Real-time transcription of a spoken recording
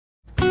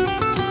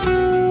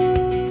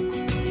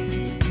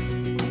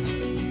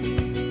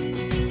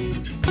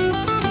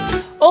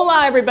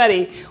Hola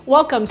everybody,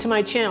 welcome to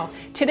my channel.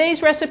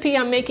 Today's recipe,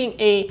 I'm making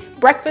a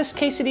breakfast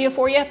quesadilla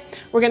for you.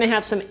 We're gonna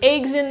have some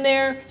eggs in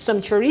there,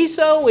 some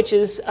chorizo, which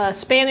is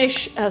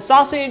Spanish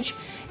sausage,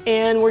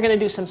 and we're gonna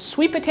do some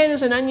sweet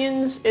potatoes and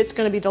onions. It's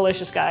gonna be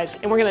delicious, guys.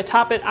 And we're gonna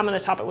top it, I'm gonna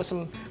top it with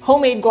some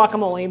homemade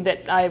guacamole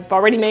that I've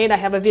already made. I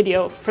have a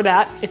video for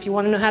that if you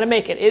wanna know how to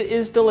make it. It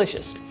is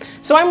delicious.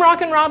 So I'm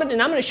Rockin' Robin,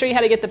 and I'm gonna show you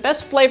how to get the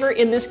best flavor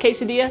in this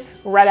quesadilla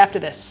right after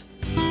this.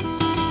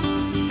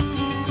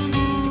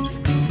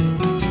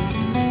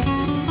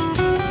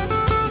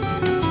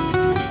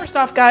 First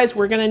off, guys,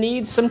 we're gonna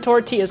need some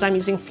tortillas. I'm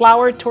using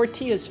flour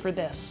tortillas for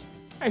this.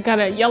 I've got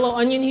a yellow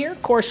onion here,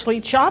 coarsely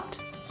chopped,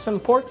 some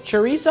pork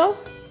chorizo.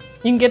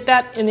 You can get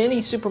that in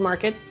any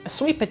supermarket. A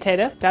sweet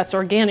potato, that's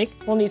organic.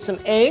 We'll need some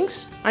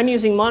eggs. I'm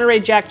using Monterey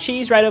Jack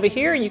cheese right over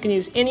here. You can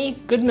use any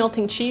good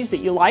melting cheese that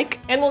you like.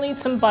 And we'll need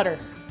some butter.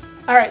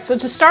 All right, so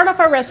to start off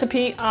our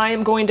recipe, I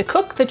am going to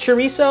cook the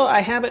chorizo.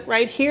 I have it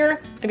right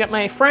here. I got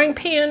my frying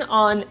pan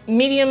on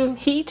medium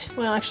heat.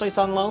 Well, actually it's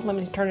on low. Let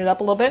me turn it up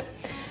a little bit.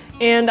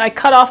 And I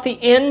cut off the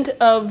end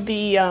of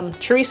the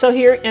chorizo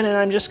here, and then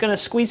I'm just gonna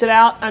squeeze it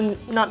out. I'm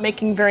not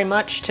making very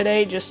much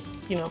today, just,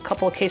 you know, a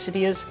couple of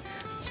quesadillas.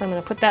 So I'm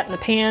gonna put that in the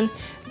pan.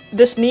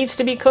 This needs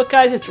to be cooked,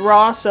 guys. It's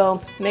raw,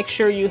 so make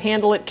sure you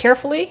handle it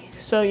carefully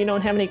so you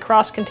don't have any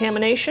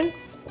cross-contamination.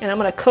 And I'm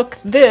gonna cook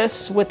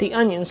this with the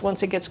onions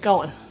once it gets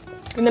going.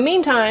 In the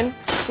meantime,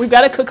 we've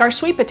gotta cook our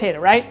sweet potato,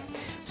 right?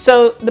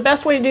 So the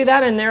best way to do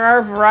that, and there are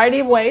a variety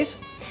of ways,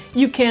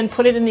 you can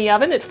put it in the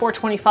oven at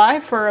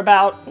 425 for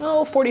about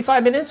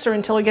 45 minutes or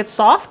until it gets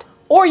soft.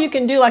 Or you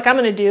can do like I'm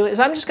gonna do, is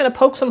I'm just gonna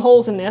poke some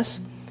holes in this.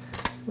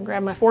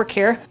 Grab my fork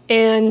here,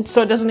 and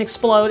so it doesn't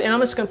explode, and I'm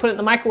just gonna put it in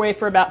the microwave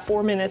for about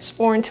 4 minutes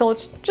or until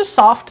it's just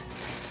soft.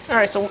 All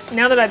right, so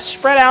now that I've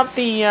spread out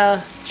the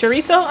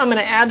chorizo, I'm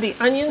gonna add the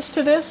onions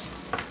to this.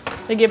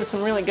 They give it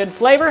some really good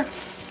flavor.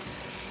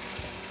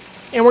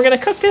 And we're gonna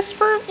cook this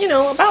for, you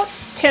know, about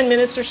 10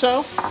 minutes or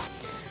so.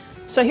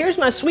 So here's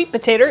my sweet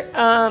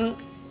potato.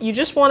 You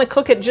just want to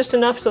cook it just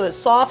enough so it's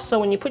soft, so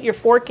when you put your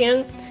fork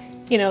in,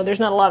 you know, there's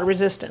not a lot of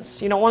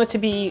resistance. You don't want it to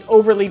be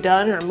overly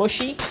done or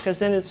mushy, because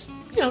then it's,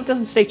 you know, it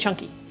doesn't stay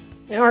chunky.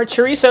 Now our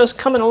chorizo's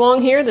coming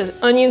along here. The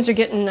onions are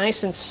getting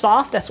nice and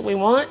soft. That's what we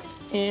want.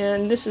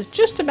 And this is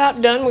just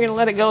about done. We're gonna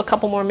let it go a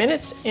couple more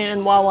minutes.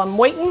 And while I'm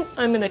waiting,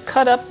 I'm gonna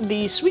cut up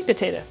the sweet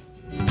potato.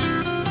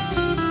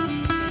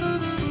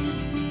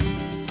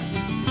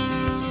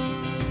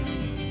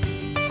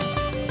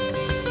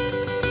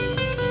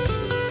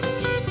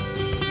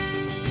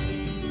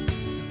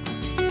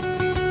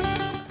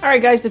 All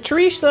right, guys, the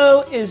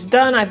chorizo is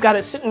done. I've got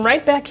it sitting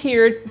right back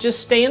here, just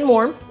staying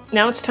warm.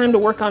 Now it's time to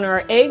work on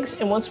our eggs,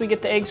 and once we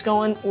get the eggs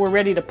going, we're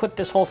ready to put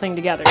this whole thing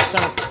together. So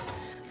I'm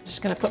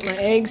just gonna put my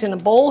eggs in a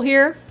bowl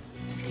here.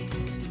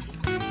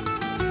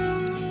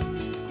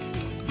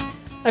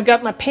 I've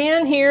got my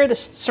pan here, the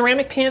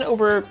ceramic pan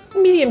over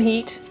medium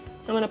heat.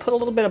 I'm gonna put a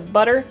little bit of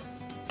butter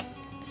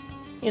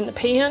in the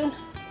pan.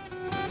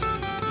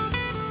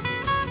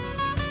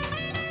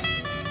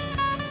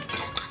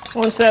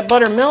 Once that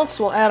butter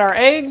melts, we'll add our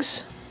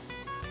eggs.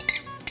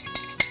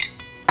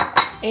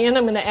 And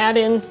I'm going to add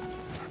in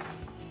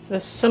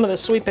some of the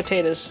sweet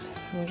potatoes.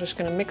 I'm just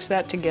going to mix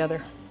that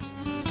together.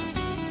 And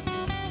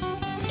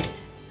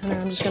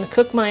then I'm just going to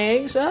cook my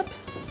eggs up,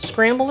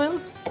 scramble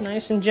them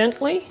nice and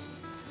gently.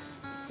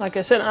 Like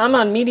I said, I'm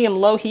on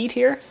medium-low heat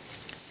here.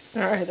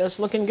 All right,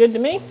 that's looking good to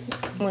me.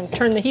 I'm going to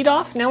turn the heat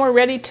off. Now we're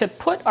ready to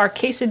put our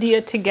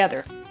quesadilla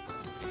together.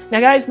 Now,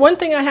 guys, one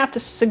thing I have to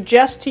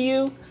suggest to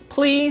you,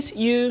 please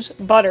use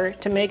butter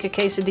to make a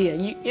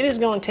quesadilla. It is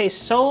going to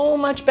taste so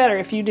much better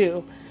if you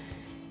do.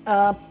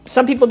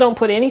 Some people don't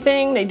put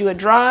anything, they do it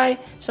dry.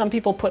 Some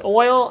people put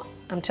oil.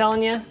 I'm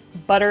telling you,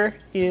 butter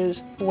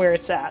is where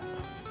it's at.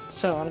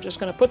 So I'm just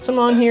going to put some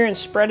on here and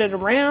spread it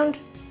around.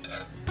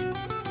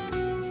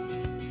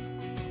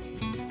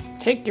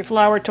 Take your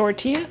flour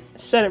tortilla,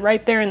 set it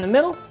right there in the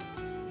middle,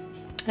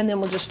 and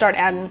then we'll just start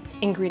adding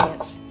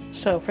ingredients.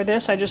 So for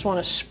this, I just want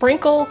to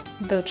sprinkle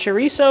the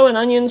chorizo and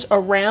onions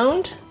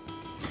around.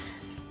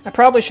 I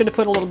probably should have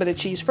put a little bit of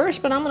cheese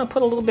first, but I'm going to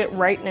put a little bit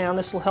right now.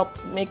 This will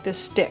help make this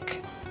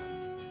stick.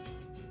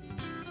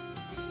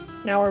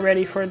 Now we're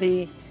ready for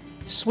the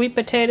sweet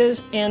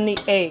potatoes and the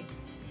egg.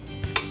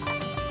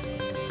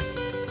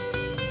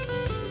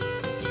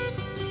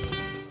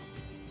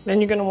 Then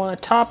you're going to want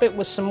to top it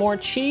with some more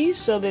cheese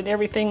so that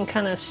everything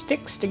kind of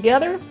sticks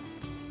together.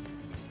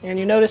 And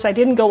you notice I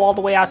didn't go all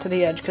the way out to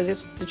the edge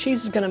because the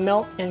cheese is going to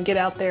melt and get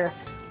out there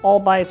all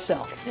by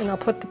itself. And I'll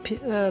put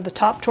the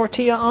top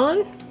tortilla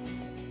on.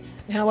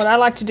 Now what I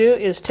like to do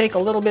is take a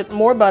little bit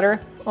more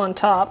butter on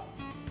top.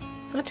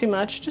 Not too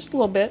much, just a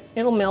little bit.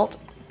 It'll melt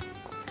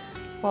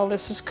while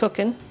this is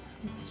cooking.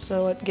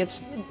 So it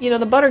gets, you know,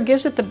 the butter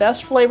gives it the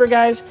best flavor,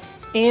 guys,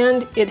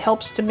 and it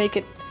helps to make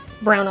it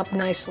brown up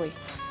nicely.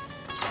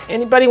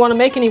 Anybody want to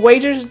make any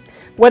wagers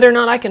whether or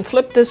not I can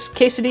flip this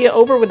quesadilla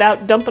over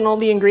without dumping all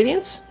the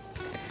ingredients?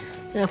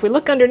 Now if we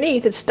look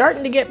underneath, it's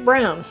starting to get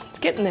brown. It's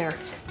getting there.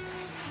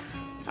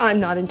 I'm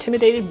not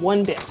intimidated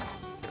one bit.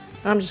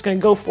 I'm just going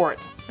to go for it.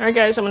 All right,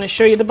 guys, I'm going to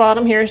show you the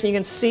bottom here so you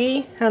can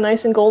see how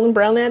nice and golden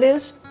brown that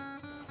is.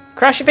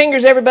 Cross your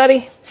fingers,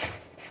 everybody.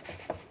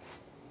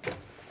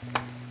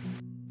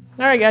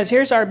 All right, guys,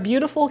 here's our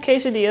beautiful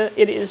quesadilla.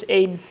 It is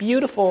a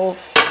beautiful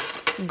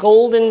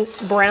golden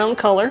brown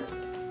color.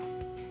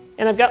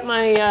 And I've got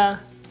my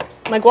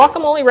my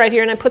guacamole right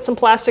here, and I put some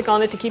plastic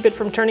on it to keep it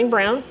from turning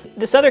brown.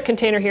 This other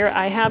container here,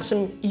 I have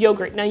some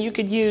yogurt. Now you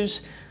could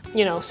use,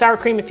 you know, sour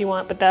cream if you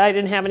want, but I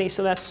didn't have any,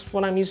 so that's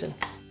what I'm using.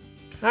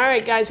 All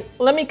right, guys,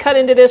 let me cut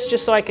into this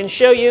just so I can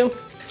show you.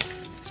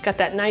 It's got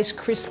that nice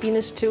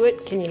crispiness to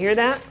it. Can you hear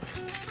that?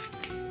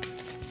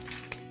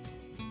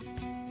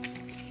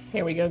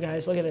 Here we go,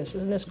 guys. Look at this.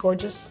 Isn't this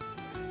gorgeous?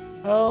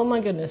 Oh my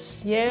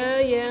goodness. Yeah,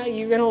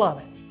 you're gonna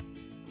love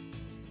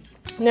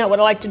it. Now, what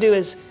I like to do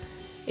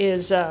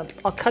is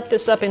I'll cut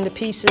this up into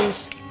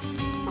pieces.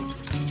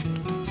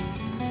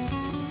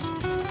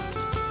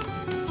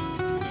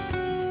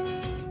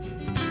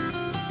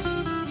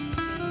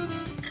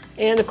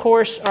 And of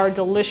course, our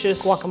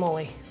delicious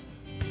guacamole.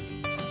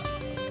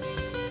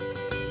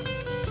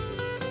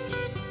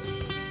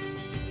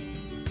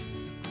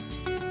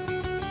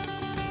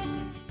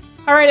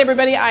 All right,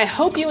 everybody, I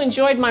hope you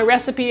enjoyed my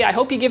recipe. I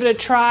hope you give it a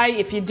try.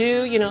 If you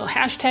do, you know,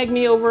 hashtag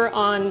me over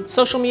on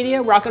social media,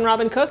 Rockin'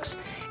 Robin Cooks,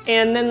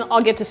 and then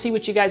I'll get to see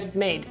what you guys have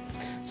made.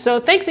 So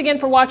thanks again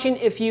for watching.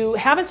 If you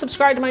haven't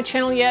subscribed to my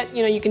channel yet,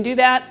 you know, you can do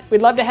that.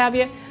 We'd love to have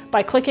you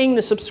by clicking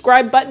the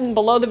subscribe button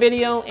below the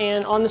video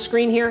and on the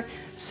screen here.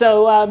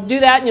 So do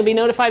that and you'll be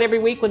notified every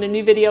week when a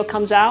new video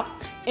comes out.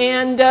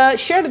 And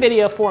share the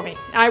video for me.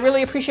 I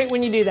really appreciate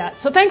when you do that.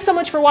 So thanks so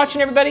much for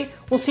watching, everybody.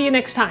 We'll see you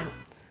next time.